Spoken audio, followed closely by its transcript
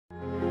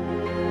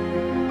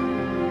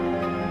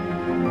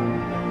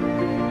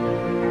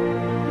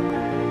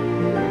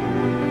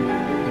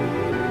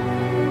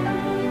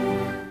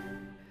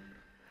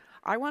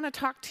I want to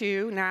talk to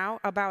you now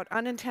about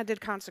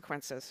unintended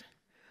consequences.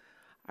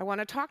 I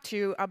want to talk to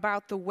you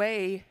about the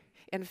way,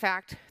 in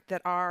fact,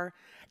 that our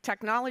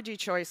technology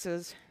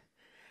choices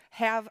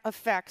have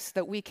effects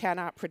that we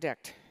cannot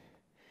predict.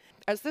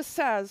 As this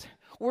says,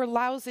 we're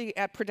lousy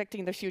at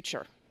predicting the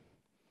future.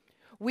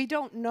 We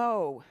don't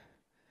know,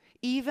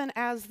 even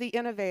as the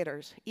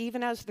innovators,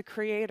 even as the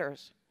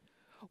creators,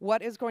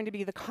 what is going to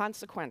be the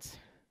consequence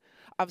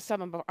of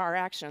some of our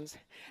actions.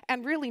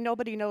 And really,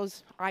 nobody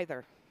knows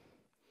either.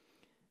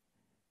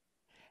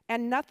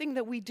 And nothing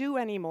that we do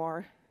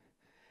anymore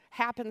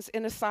happens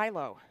in a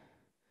silo.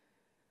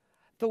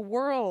 The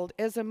world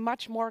is a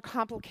much more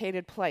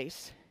complicated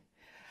place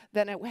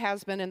than it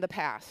has been in the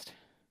past.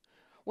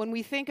 When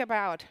we think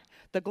about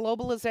the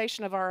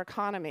globalization of our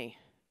economy,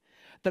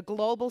 the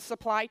global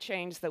supply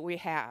chains that we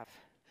have,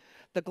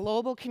 the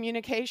global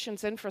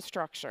communications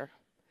infrastructure,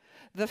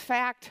 the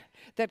fact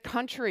that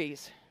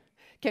countries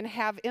can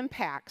have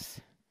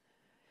impacts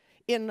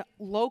in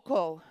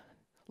localities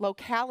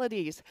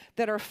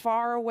that are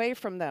far away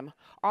from them,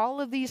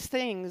 all of these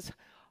things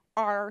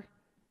are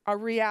a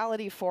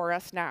reality for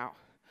us now.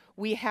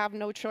 We have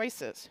no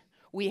choices.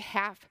 We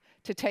have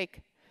to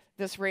take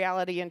this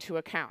reality into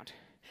account.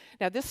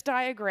 Now, this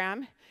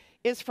diagram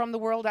is from the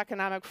World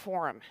Economic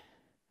Forum,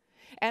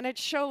 and it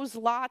shows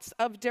lots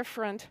of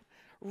different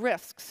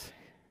risks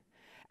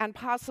and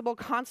possible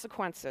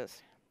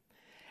consequences.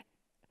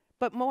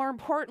 But more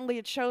importantly,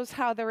 it shows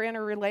how they're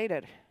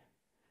interrelated,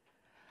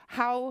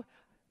 how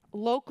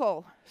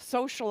local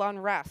social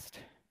unrest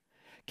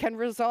can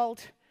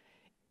result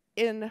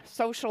in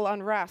social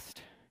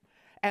unrest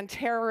and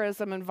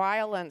terrorism and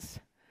violence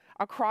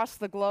across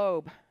the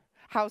globe,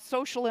 how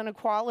social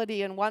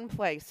inequality in one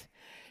place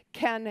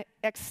can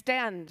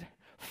extend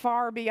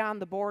far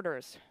beyond the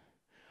borders.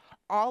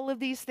 All of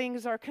these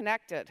things are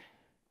connected.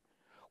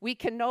 We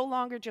can no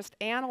longer just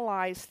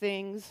analyze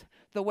things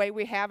the way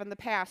we have in the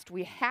past.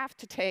 We have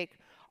to take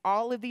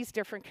all of these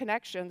different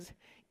connections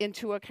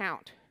into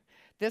account.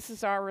 This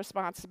is our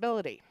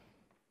responsibility.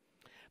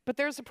 But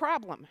there's a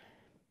problem.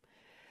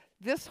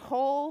 This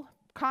whole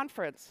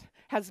conference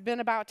has been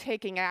about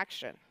taking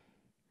action.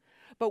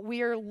 But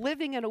we are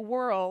living in a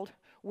world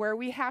where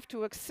we have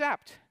to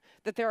accept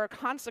that there are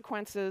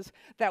consequences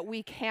that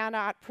we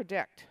cannot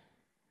predict.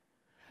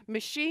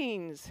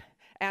 Machines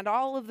and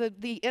all of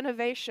the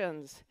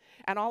innovations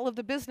and all of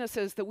the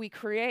businesses that we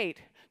create,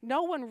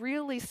 no one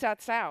really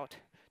sets out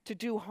to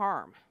do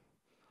harm.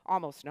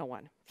 Almost no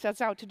one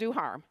sets out to do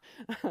harm.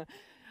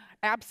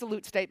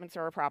 Absolute statements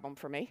are a problem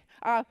for me.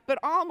 But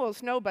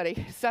almost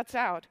nobody sets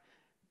out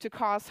to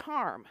cause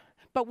harm.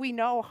 But we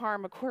know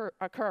harm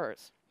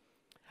occurs.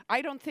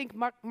 I don't think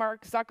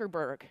Mark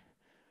Zuckerberg,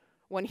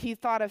 when he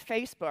thought of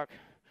Facebook,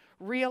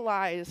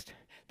 realized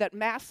that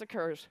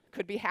massacres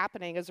could be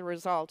happening as a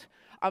result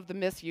of the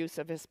misuse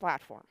of his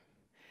platform.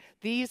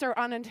 These are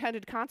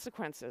unintended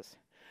consequences.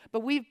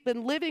 But we've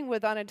been living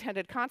with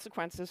unintended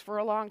consequences for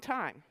a long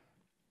time.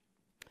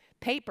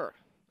 Paper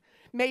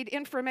made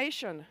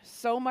information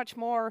so much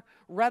more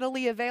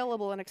readily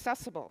available and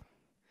accessible,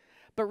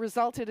 but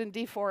resulted in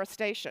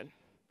deforestation.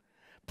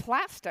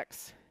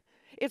 Plastics,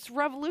 it's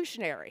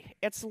revolutionary,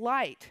 it's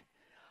light,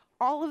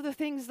 all of the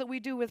things that we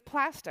do with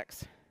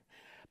plastics.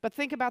 But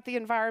think about the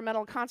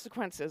environmental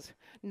consequences,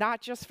 not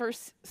just for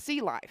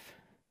sea life,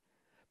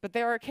 but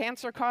there are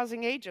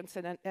cancer-causing agents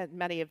in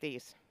many of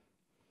these.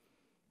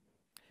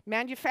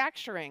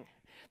 Manufacturing,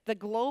 the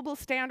global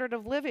standard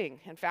of living.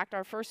 In fact,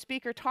 our first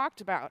speaker talked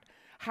about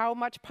how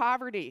much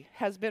poverty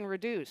has been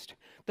reduced.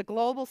 The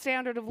global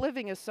standard of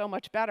living is so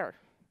much better.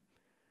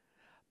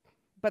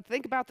 But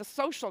think about the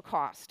social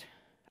cost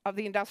of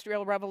the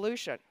Industrial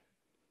Revolution,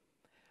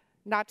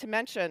 not to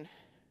mention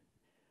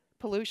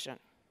pollution.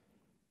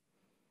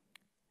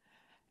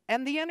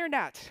 And the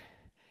internet.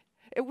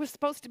 It was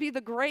supposed to be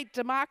the great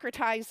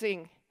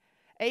democratizing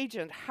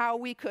agent, how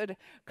we could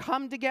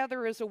come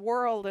together as a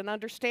world and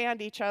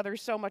understand each other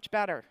so much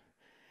better.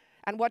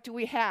 And what do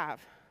we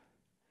have?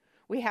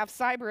 We have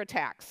cyber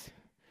attacks.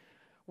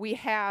 We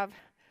have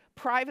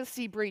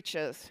privacy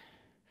breaches.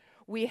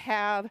 We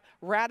have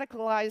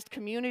radicalized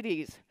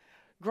communities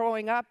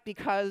growing up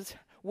because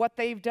what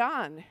they've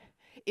done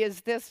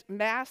is this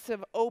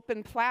massive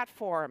open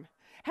platform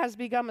has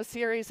become a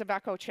series of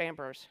echo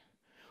chambers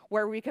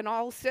where we can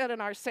all sit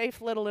in our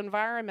safe little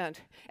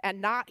environment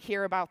and not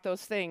hear about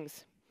those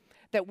things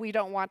that we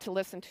don't want to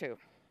listen to.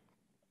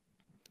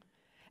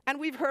 And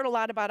we've heard a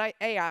lot about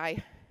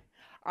AI.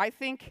 I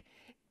think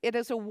it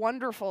is a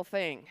wonderful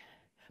thing,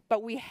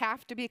 but we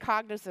have to be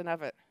cognizant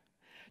of it.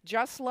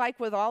 Just like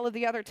with all of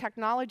the other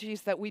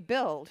technologies that we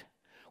build,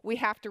 we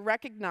have to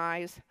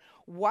recognize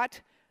what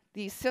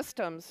these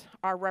systems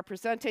are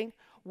representing,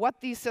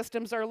 what these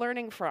systems are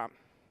learning from.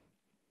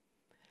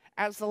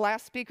 As the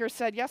last speaker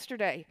said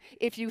yesterday,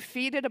 if you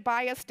feed it a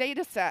biased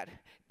data set,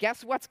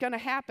 guess what's going to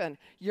happen?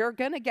 You're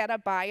going to get a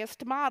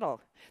biased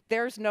model.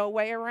 There's no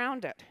way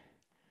around it.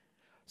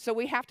 So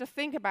we have to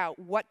think about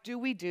what do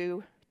we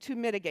do to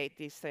mitigate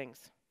these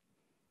things.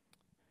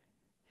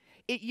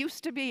 It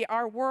used to be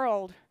our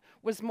world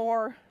was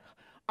more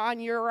on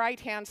your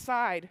right-hand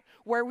side,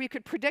 where we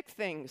could predict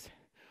things,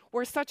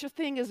 where such a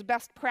thing as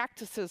best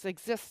practices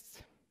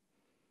exists.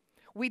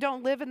 We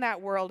don't live in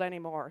that world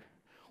anymore.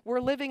 We're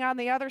living on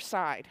the other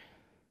side,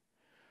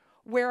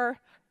 where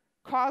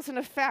cause and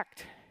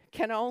effect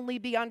can only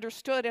be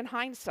understood in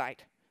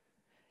hindsight,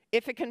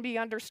 if it can be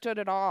understood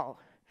at all.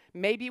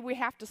 Maybe we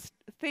have to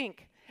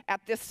think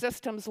at this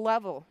system's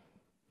level.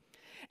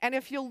 And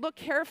if you look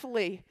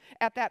carefully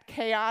at that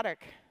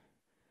chaotic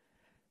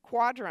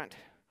quadrant,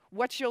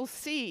 what you'll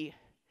see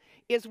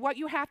is what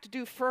you have to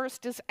do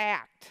first is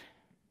act.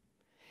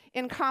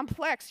 In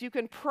complex, you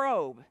can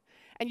probe,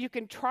 and you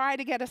can try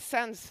to get a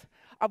sense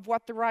of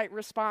what the right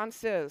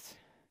response is.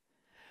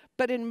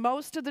 But in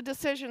most of the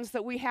decisions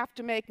that we have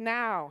to make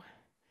now,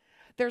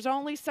 there's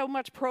only so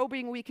much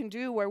probing we can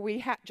do where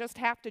we just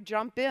have to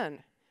jump in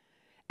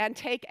and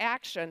take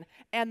action,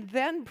 and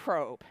then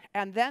probe,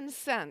 and then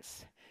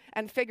sense,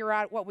 and figure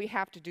out what we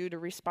have to do to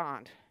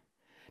respond.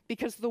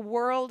 Because the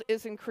world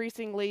is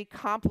increasingly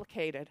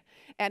complicated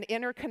and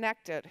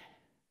interconnected.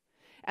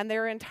 And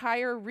there are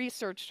entire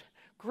research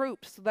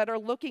groups that are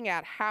looking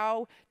at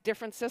how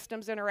different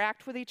systems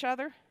interact with each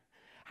other.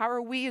 How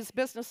are we as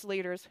business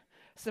leaders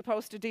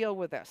supposed to deal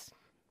with this?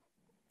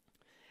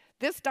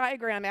 This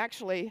diagram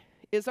actually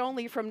is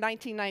only from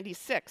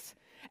 1996,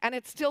 and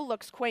it still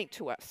looks quaint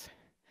to us,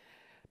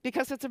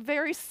 because it's a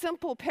very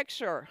simple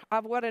picture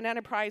of what an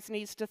enterprise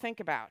needs to think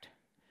about.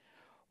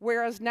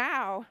 Whereas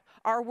now,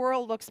 our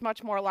world looks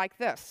much more like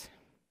this,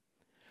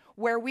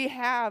 where we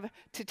have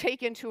to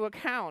take into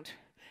account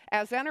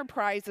as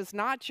enterprises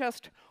not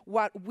just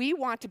what we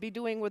want to be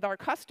doing with our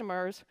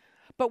customers,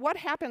 but what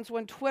happens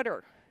when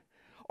Twitter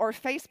or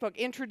Facebook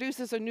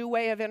introduces a new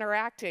way of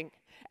interacting,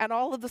 and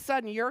all of a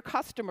sudden your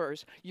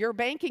customers, your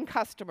banking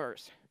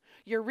customers,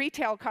 your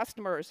retail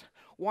customers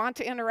want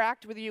to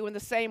interact with you in the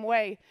same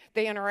way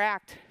they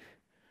interact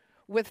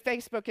with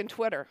Facebook and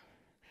Twitter.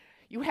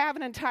 You have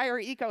an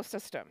entire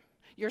ecosystem.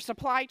 Your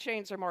supply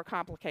chains are more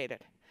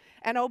complicated.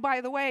 And oh, by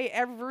the way,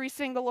 every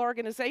single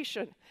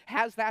organization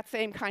has that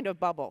same kind of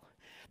bubble.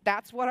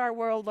 That's what our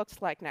world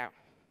looks like now.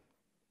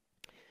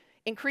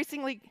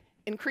 Increasing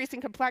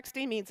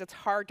complexity means it's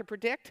hard to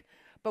predict,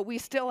 but we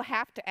still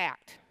have to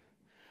act.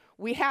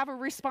 We have a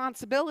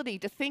responsibility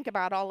to think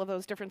about all of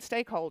those different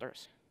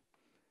stakeholders.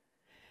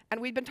 And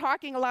we've been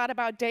talking a lot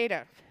about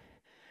data.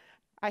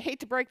 I hate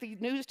to break the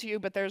news to you,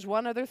 but there's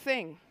one other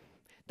thing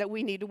that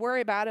we need to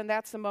worry about, and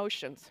that's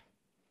emotions.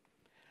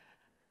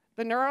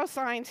 The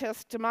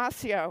neuroscientist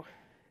Damasio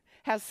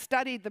has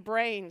studied the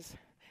brains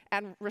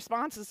and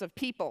responses of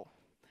people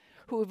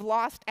who have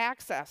lost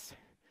access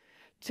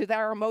to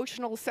their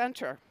emotional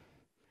center,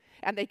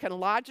 and they can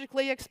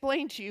logically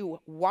explain to you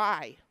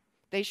why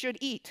they should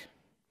eat,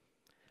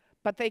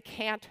 but they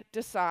can't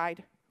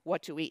decide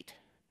what to eat.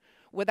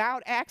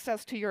 Without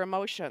access to your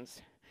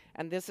emotions,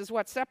 and this is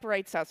what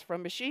separates us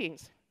from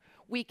machines,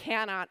 we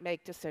cannot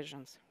make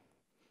decisions.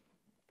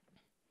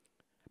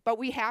 But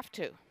we have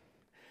to.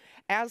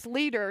 As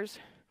leaders,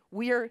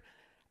 we are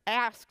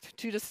asked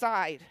to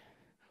decide.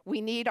 We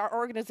need our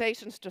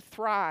organizations to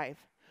thrive.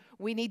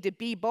 We need to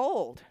be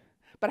bold.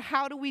 But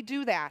how do we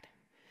do that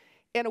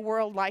in a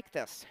world like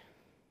this?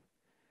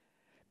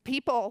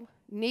 People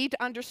need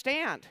to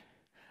understand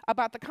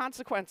about the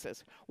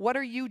consequences. What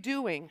are you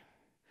doing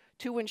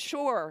to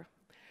ensure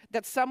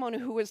that someone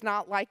who is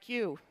not like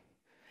you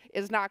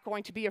is not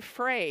going to be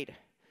afraid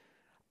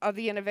of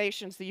the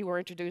innovations that you are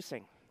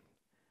introducing?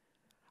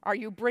 Are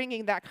you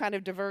bringing that kind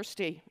of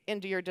diversity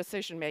into your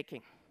decision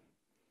making?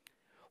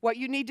 What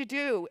you need to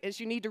do is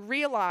you need to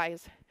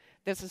realize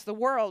this is the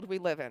world we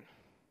live in.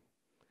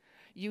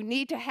 You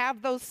need to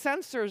have those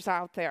sensors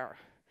out there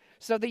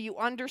so that you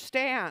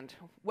understand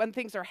when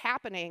things are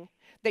happening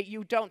that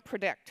you don't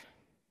predict.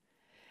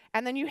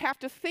 And then you have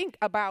to think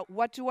about,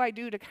 what do I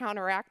do to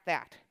counteract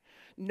that?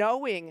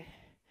 Knowing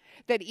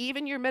that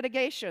even your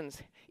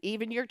mitigations,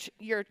 even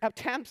your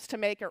attempts to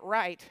make it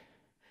right,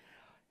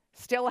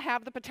 still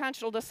have the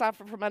potential to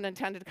suffer from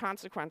unintended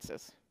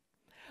consequences.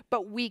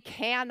 But we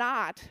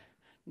cannot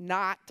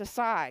not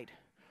decide.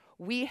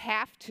 We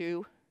have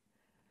to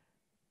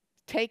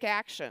take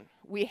action.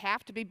 We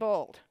have to be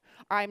bold.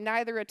 I'm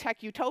neither a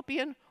tech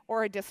utopian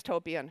or a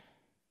dystopian.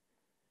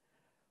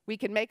 We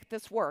can make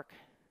this work,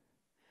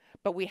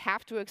 but we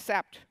have to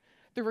accept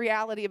the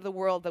reality of the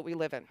world that we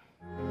live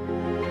in.